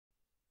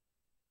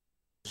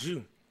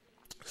Jew.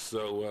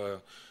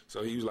 So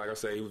he was, like I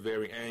say, he was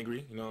very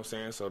angry, you know what I'm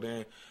saying? So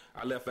then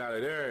I left out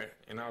of there,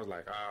 and I was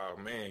like, oh,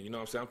 man, you know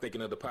what I'm saying? I'm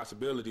thinking of the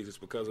possibilities. It's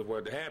because of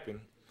what happened,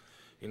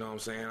 you know what I'm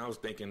saying? I was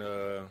thinking,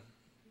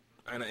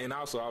 and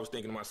also I was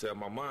thinking to myself,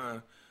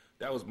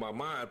 that was my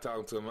mind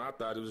talking to him. I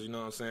thought it was, you know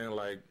what I'm saying,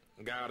 like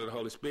God or the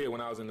Holy Spirit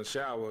when I was in the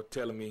shower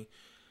telling me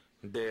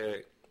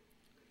that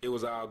it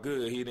was all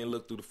good. He didn't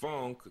look through the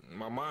phone.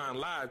 My mind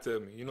lied to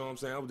me, you know what I'm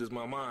saying? It was just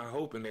my mind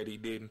hoping that he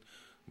didn't.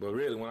 But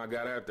really, when I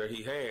got out there,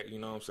 he had, you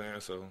know what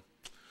I'm saying?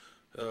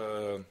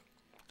 I'm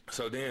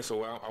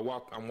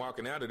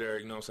walking out of there,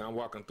 you know what I'm saying? I'm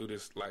walking through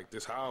this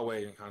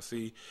hallway. I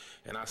see,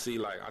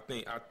 like, I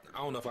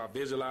don't know if I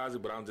visualize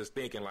it, but I'm just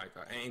thinking like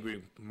an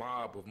angry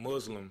mob of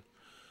Muslims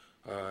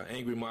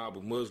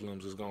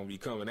is going to be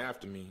coming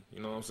after me,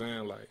 you know what I'm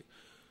saying? Like,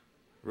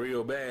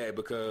 real bad,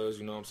 because,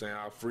 you know what I'm saying,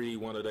 I freed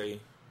one of their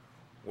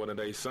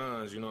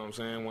sons, you know what I'm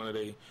saying? One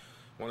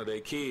of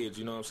their kids,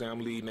 you know what I'm saying? I'm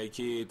leading their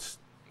kids.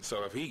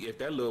 So if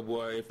it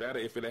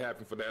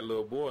happened for that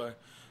little boy,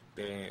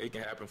 then it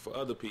can happen for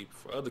other people,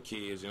 for other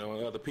kids, you know,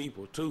 and other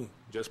people too,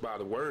 just by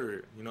the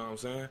word, you know what I'm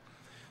saying?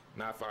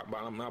 Not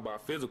by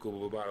physical,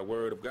 but by the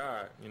word of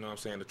God, you know what I'm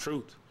saying? The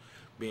truth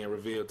being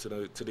revealed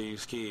to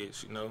these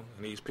kids, you know,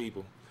 and these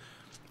people.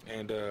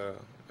 And I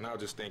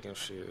was just thinking,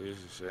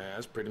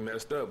 that's pretty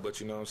messed up.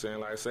 But you know what I'm saying?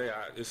 Like I say,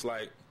 it's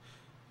like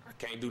I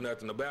can't do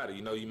nothing about it.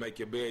 You know, you make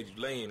your bed,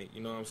 you lay in it.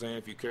 You know what I'm saying?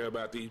 If you care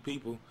about these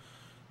people,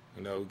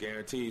 you know,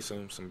 guaranteed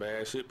some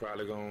bad shit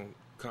probably gonna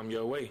come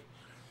your way.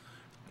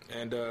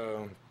 And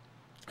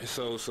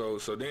so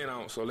then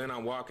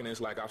I'm walking.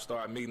 It's like I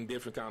start meeting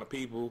different kind of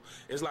people.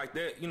 It's like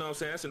that, you know what I'm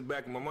saying? That's in the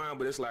back of my mind,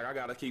 but it's like I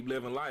gotta keep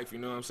living life. You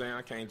know what I'm saying?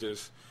 I can't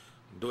just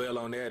dwell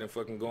on that and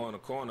fucking go in the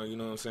corner. You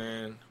know what I'm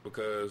saying?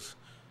 Because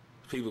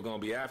people gonna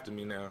be after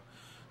me now.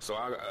 So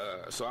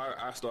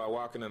I start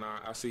walking, and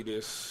I see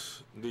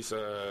this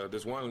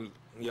one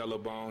yellow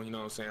bone. You know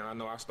what I'm saying? I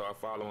know I start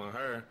following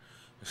her.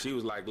 She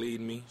was like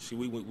leading me.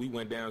 We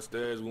went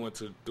downstairs. We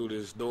went through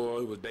this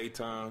door. It was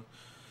daytime,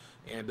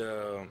 and you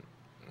know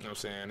what I'm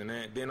saying. And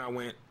then I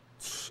went,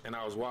 and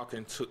I was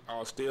walking.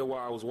 While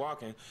I was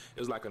walking, it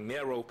was like a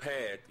narrow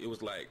path. It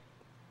was like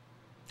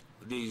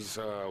these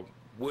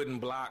wooden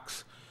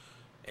blocks,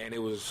 and it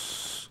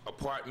was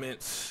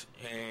apartments,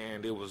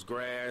 and it was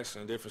grass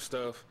and different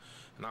stuff.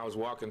 And I was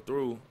walking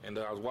through, and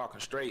I was walking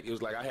straight. It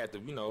was like I had to,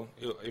 you know,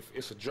 if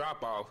it's a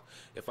drop off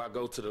if I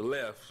go to the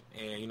left,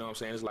 and you know what I'm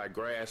saying, it's like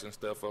grass and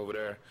stuff over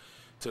there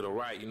to the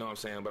right, you know what I'm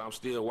saying, but I'm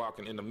still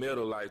walking in the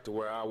middle, like to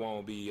where I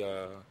won't be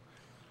you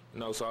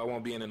know, so I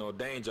won't be in no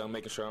danger. I'm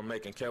making sure I'm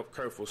making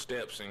careful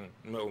steps, and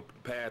you know,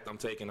 the path I'm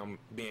taking, I'm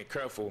being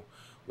careful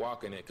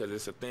walking it, because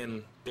it's a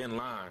thin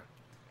line.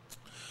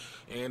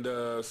 And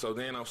so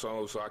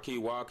I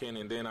keep walking,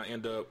 and then I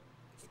end up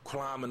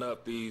climbing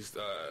up these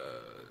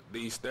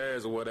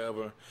stairs or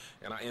whatever,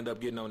 and I end up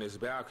getting on this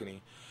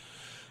balcony,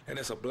 and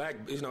it's a black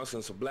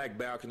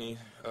balcony,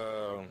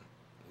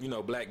 you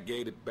know, black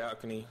gated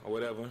balcony or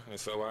whatever. And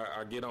so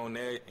I get on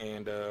that,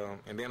 and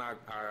then I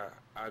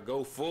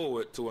go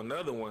forward to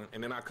another one,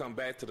 and then I come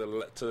back to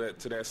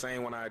that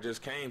same one I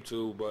just came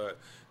to, but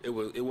it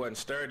wasn't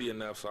sturdy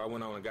enough, so I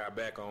went on and got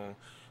back on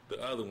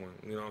the other one,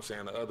 you know what I'm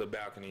saying, the other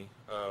balcony.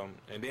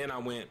 And then I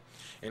went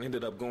and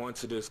ended up going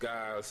to this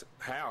guy's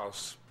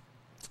house.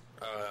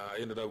 I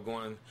ended up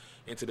going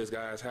into this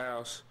guy's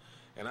house,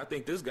 and I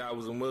think this guy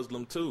was a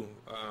Muslim too,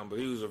 but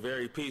he was a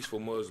very peaceful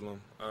Muslim,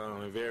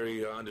 and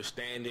very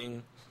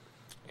understanding,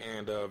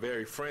 and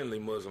very friendly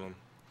Muslim.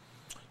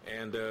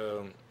 And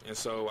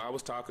so I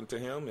was talking to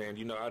him, and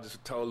you know, I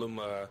just told him,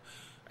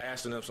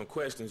 asking him some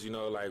questions, you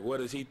know, like what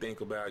does he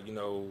think about, you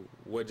know,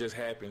 what just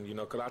happened, you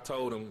know, because I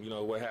told him, you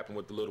know, what happened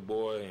with the little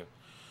boy, and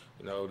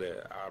you know,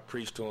 that I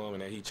preached to him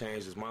and that he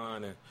changed his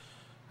mind. And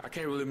I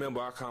can't really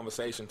remember our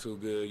conversation too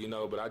good, you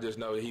know, but I just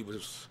know that he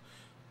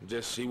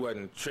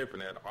wasn't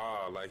tripping at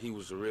all. Like, he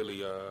was a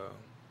really,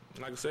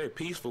 like I said,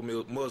 peaceful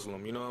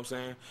Muslim, you know what I'm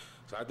saying?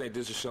 So I think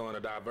this is showing a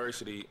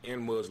diversity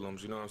in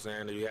Muslims, you know what I'm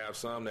saying? That you have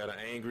some that are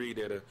angry,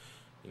 that are,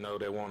 you know,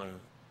 that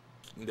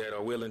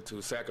are willing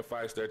to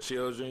sacrifice their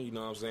children, you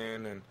know what I'm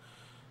saying, and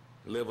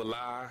live a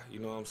lie, you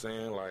know what I'm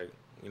saying, like,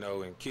 you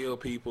know, and kill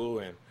people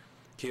and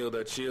kill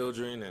their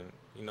children, and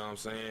you know what I'm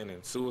saying,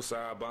 and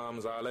suicide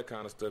bombs, all that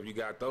kind of stuff. You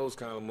got those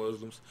kind of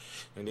Muslims,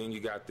 and then you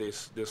got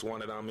this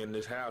one that I'm in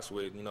this house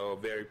with, you know, a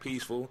very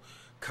peaceful,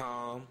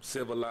 calm,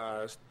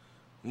 civilized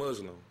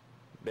Muslim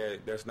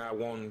that's not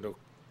wanting to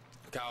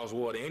cause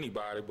war to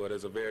anybody, but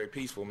is a very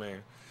peaceful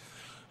man.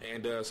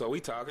 And so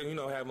we talking, you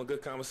know, having a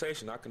good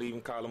conversation. I could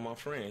even call him my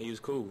friend. He was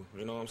cool,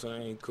 you know what I'm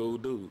saying? He's a cool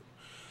dude.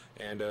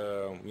 And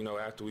you know,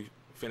 after we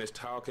finished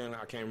talking,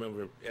 I can't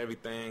remember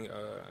everything.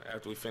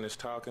 After we finished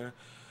talking,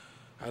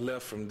 I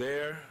left from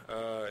there,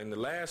 and the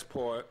last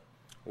part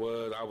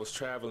was I was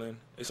traveling.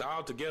 It's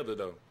all together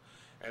though,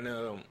 and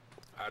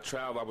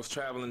I was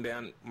traveling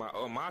down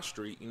my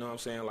street. You know what I'm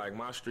saying, like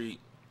my street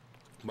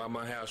by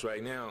my house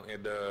right now,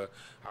 and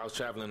I was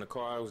traveling in the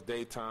car. It was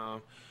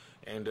daytime,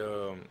 and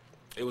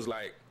it was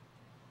like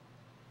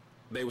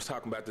they was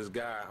talking about this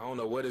guy. I don't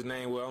know what his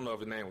name was. I don't know if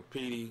his name was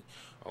Pt.2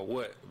 or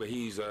what, but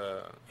he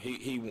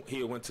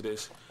went to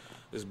this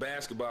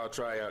basketball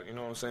tryout. You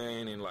know what I'm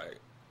saying? And like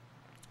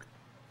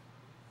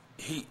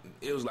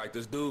it was like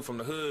this dude from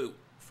the hood,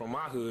 from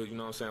my hood. You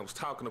know what I'm saying? Was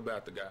talking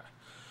about the guy,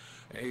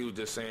 and he was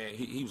just saying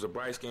he was a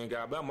bright skinned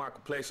guy, about my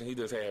complexion. He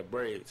just had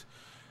braids,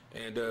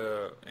 and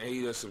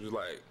he just was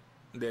like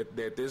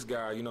that this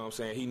guy. You know what I'm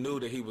saying? He knew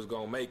that he was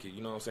gonna make it.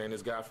 You know what I'm saying?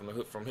 This guy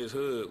from his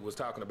hood was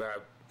talking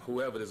about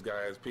whoever this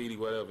guy is, Pt.2,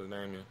 whatever his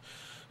name is.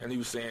 And he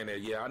was saying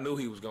that, yeah, I knew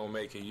he was going to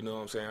make it, you know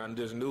what I'm saying? I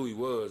just knew he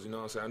was, you know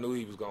what I'm saying? I knew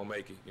he was going to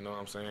make it, you know what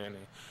I'm saying? And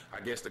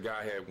I guess the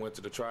guy had went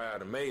to the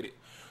tryout and made it.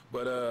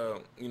 But,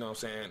 you know what I'm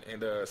saying?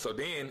 And so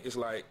then it's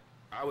like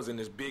I was in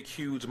this big,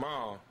 huge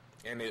mall,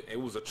 and it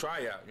was a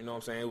tryout, you know what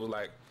I'm saying? It was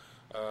like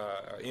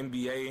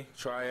NBA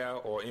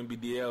tryout or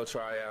NBDL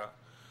tryout.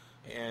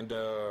 And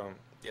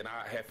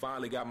I had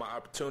finally got my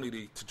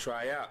opportunity to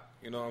try out,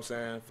 you know what I'm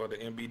saying, for the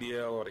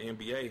NBDL or the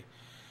NBA.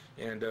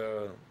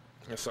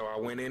 And so I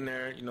went in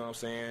there, you know what I'm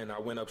saying, I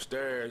went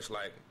upstairs,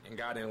 like, and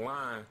got in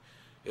line.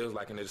 It was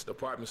like in this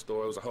department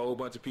store. It was a whole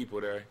bunch of people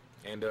there.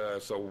 And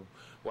so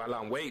while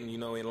I'm waiting, you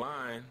know, in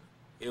line,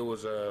 it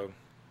was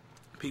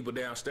people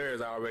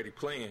downstairs already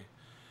playing.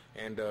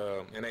 And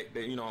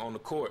they, you know, on the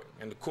court.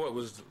 And the court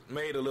was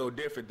made a little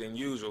different than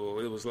usual.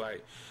 It was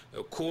like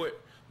a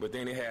court, but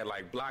then it had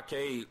like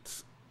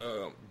blockades,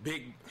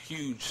 big,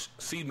 huge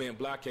cement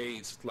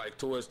blockades, like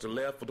towards the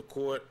left of the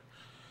court.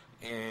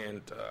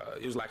 And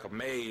it was like a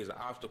maze, an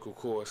obstacle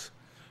course.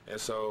 And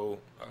so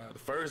the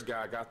first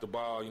guy got the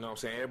ball, you know what I'm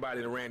saying?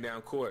 Everybody that ran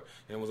down court,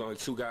 and it was only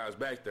two guys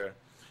back there.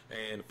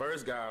 And the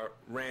first guy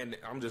ran,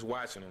 I'm just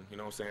watching him, you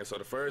know what I'm saying? So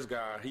the first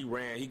guy, he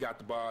ran, he got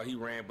the ball, he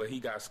ran, but he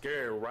got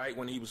scared right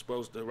when he was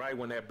supposed to, right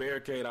when that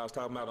barricade I was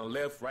talking about on the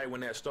left, right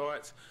when that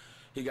starts,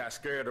 he got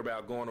scared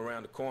about going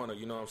around the corner,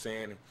 you know what I'm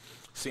saying, and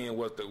seeing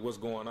what's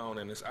going on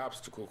in this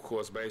obstacle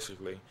course,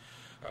 basically.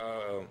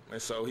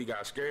 And so he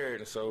got scared,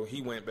 and so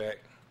he went back.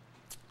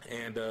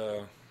 And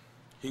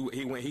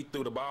he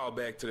threw the ball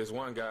back to this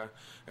one guy,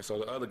 and so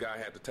the other guy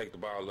had to take the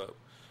ball up,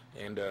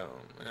 and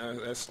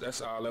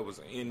that's all that was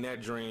in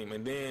that dream.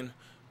 And then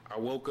I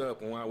woke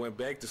up, and when I went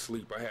back to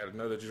sleep, I had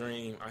another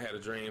dream. I had a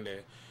dream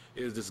that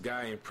it was this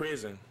guy in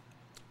prison,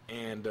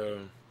 and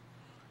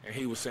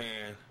he was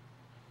saying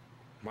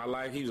my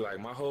life. He was like,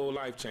 my whole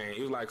life changed.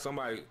 It was like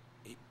somebody.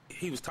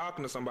 He was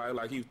talking to somebody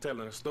like he was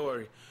telling a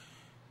story,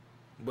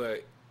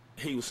 but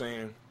he was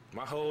saying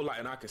my whole life,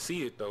 and I could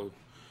see it though.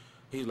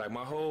 He's like,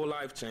 my whole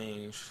life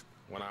changed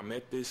when I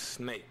met this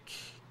snake.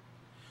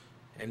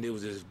 And there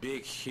was this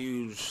big,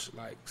 huge,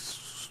 like,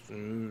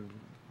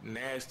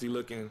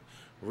 nasty-looking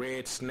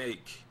red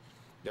snake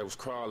that was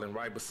crawling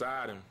right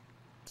beside him.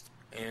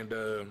 And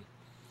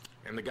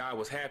the guy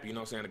was happy, you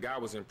know what I'm saying? The guy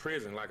was in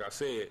prison, like I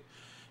said.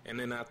 And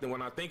then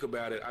when I think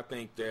about it, I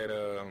think that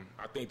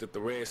the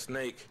red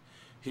snake,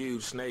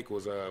 huge snake,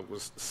 was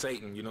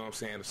Satan, you know what I'm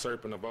saying, the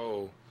serpent of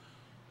old.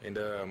 And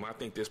I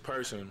think this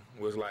person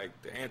was like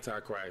the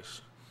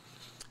Antichrist.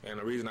 And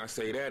the reason I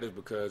say that is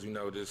because, you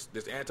know, this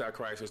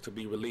Antichrist is to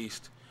be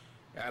released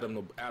out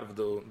of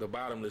the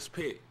bottomless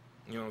pit.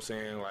 You know what I'm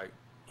saying? Like,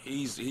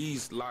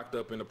 he's locked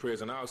up in the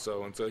prison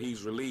also until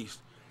he's released.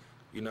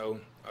 You know,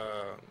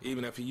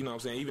 even if you know what I'm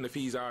saying, even if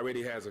he's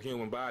already has a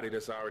human body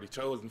that's already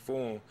chosen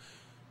for him,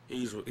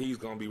 he's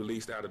gonna be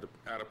released out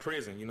of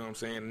prison. You know what I'm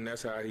saying? And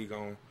that's how he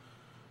gonna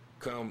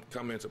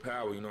come into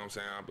power, you know what I'm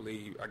saying? I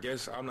believe. I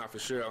guess I'm not for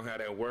sure on how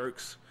that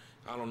works.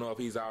 I don't know if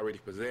he's already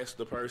possessed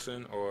the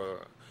person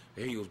or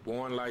he was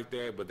born like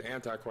that, but the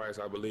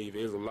Antichrist, I believe,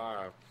 is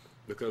alive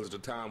because of the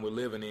time we're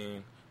living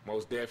in.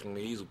 Most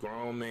definitely, he's a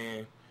grown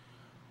man.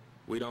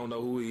 We don't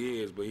know who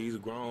he is, but he's a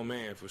grown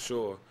man for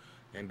sure,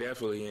 and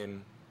definitely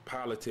in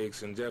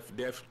politics, and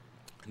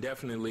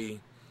definitely,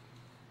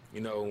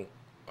 you know,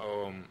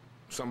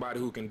 somebody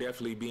who can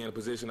definitely be in a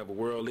position of a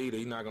world leader.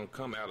 He's not gonna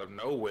come out of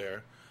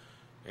nowhere.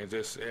 And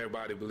just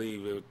everybody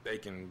believe if they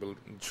can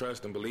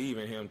trust and believe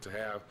in him to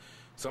have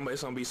somebody.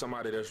 It's gonna be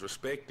somebody that's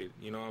respected.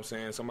 You know what I'm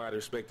saying? Somebody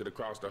respected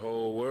across the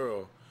whole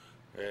world.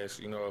 As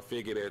you know, a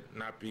figure that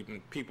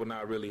people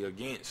not really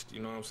against.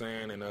 You know what I'm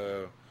saying? And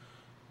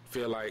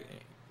feel like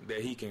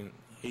that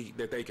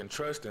that they can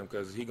trust him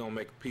because he gonna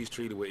make a peace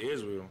treaty with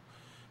Israel.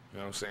 You know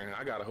what I'm saying?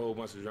 I got a whole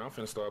bunch of dreams.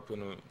 I'm finna start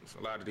putting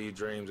a lot of these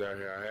dreams out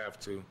here. I have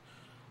to.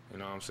 You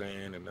know what I'm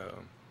saying? And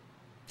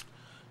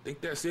I think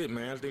that's it,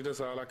 man. I think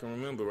that's all I can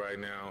remember right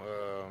now.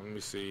 Let me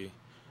see.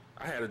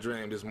 I had a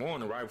dream this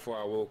morning right before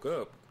I woke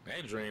up.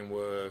 That dream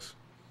was,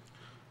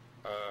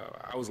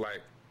 I was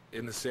like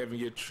in the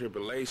 7-year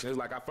tribulation. It's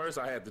like at first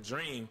I had the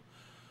dream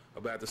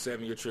about the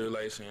 7-year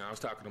tribulation. I was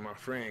talking to my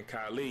friend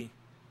Kylie,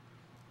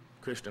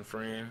 Christian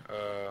friend.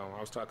 I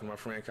was talking to my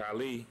friend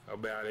Kylie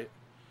about it.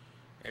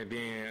 And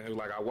then it was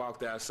like I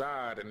walked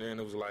outside and then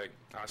it was like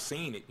I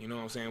seen it. You know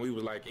what I'm saying? We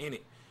was like in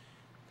it.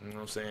 You know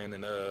what I'm saying?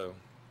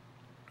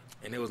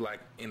 And it was like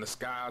in the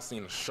sky, I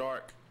seen a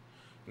shark.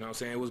 You know what I'm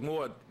saying? It was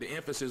more, the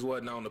emphasis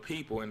wasn't on the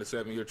people in the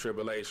 7-year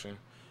tribulation.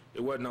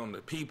 It wasn't on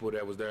the people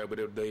that was there,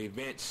 but the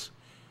events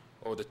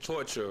or the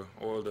torture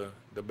or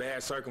the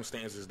bad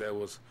circumstances that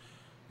was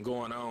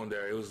going on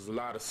there. It was a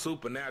lot of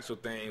supernatural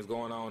things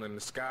going on in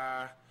the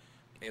sky,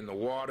 in the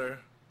water.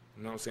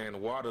 You know what I'm saying? The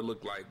water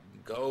looked like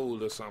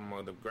gold or something,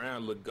 or the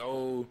ground looked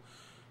gold.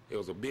 It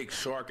was a big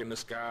shark in the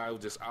sky. It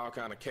was just all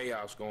kind of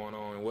chaos going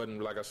on. It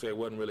wasn't, like I said,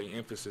 wasn't really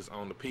emphasis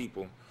on the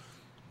people.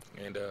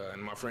 And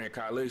my friend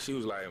Kylie, she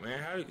was like,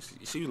 man,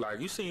 she was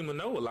like, you seem to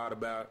know a lot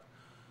about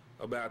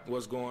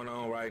what's going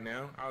on right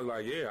now. I was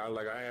like, yeah,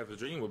 I have to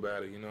dream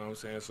about it, you know what I'm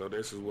saying? So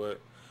this is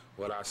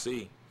what I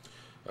see.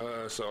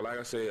 So like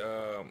I say,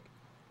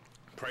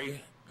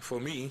 pray for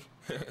me,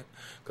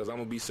 because I'm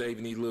going to be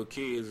saving these little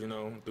kids, you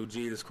know, through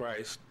Jesus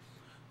Christ.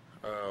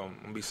 I'm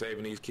going to be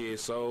saving these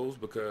kids' souls,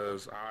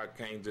 because I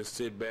can't just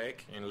sit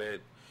back and let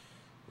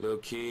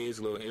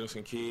little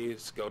innocent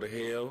kids go to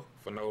hell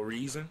for no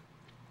reason.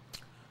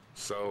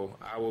 So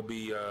I will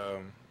be,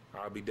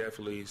 I'll be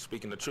definitely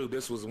speaking the truth.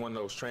 This was one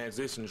of those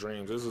transition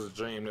dreams. This was a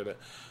dream that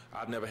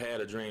I've never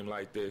had a dream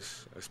like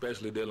this,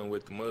 especially dealing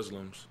with the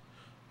Muslims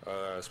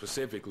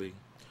specifically.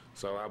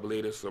 So I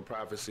believe this is a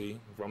prophecy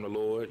from the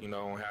Lord, you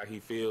know, on how he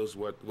feels,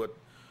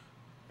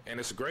 and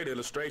it's a great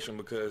illustration,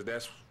 because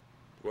that's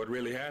what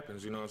really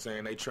happens, you know what I'm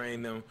saying? They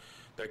train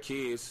their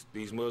kids,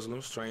 these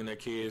Muslims train their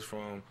kids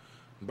from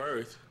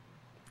birth,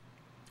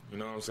 you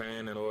know what I'm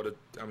saying, in order,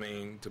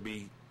 to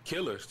be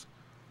killers,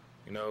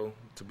 you know,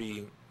 to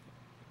be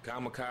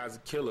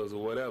kamikaze killers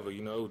or whatever,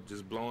 you know,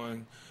 just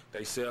blowing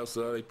themselves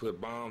up. They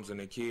put bombs in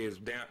their kids'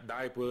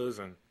 diapers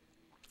and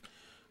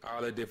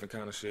all that different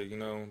kind of shit, you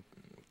know.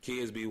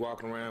 Kids be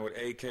walking around with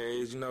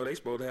AKs, you know, they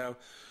supposed to have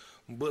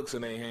books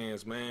in their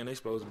hands, man. They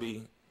supposed to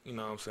be, you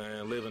know what I'm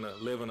saying, living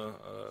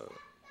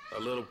a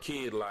little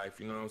kid life,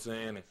 you know what I'm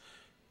saying, and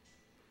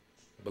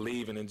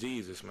believing in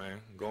Jesus,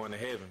 man, going to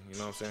heaven, you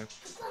know what I'm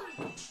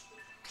saying.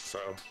 So,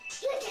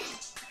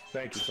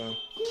 thank you, son.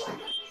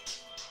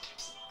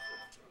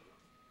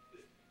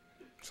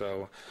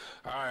 So,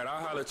 all right,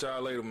 I'll holler at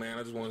y'all later, man.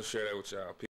 I just want to share that with y'all.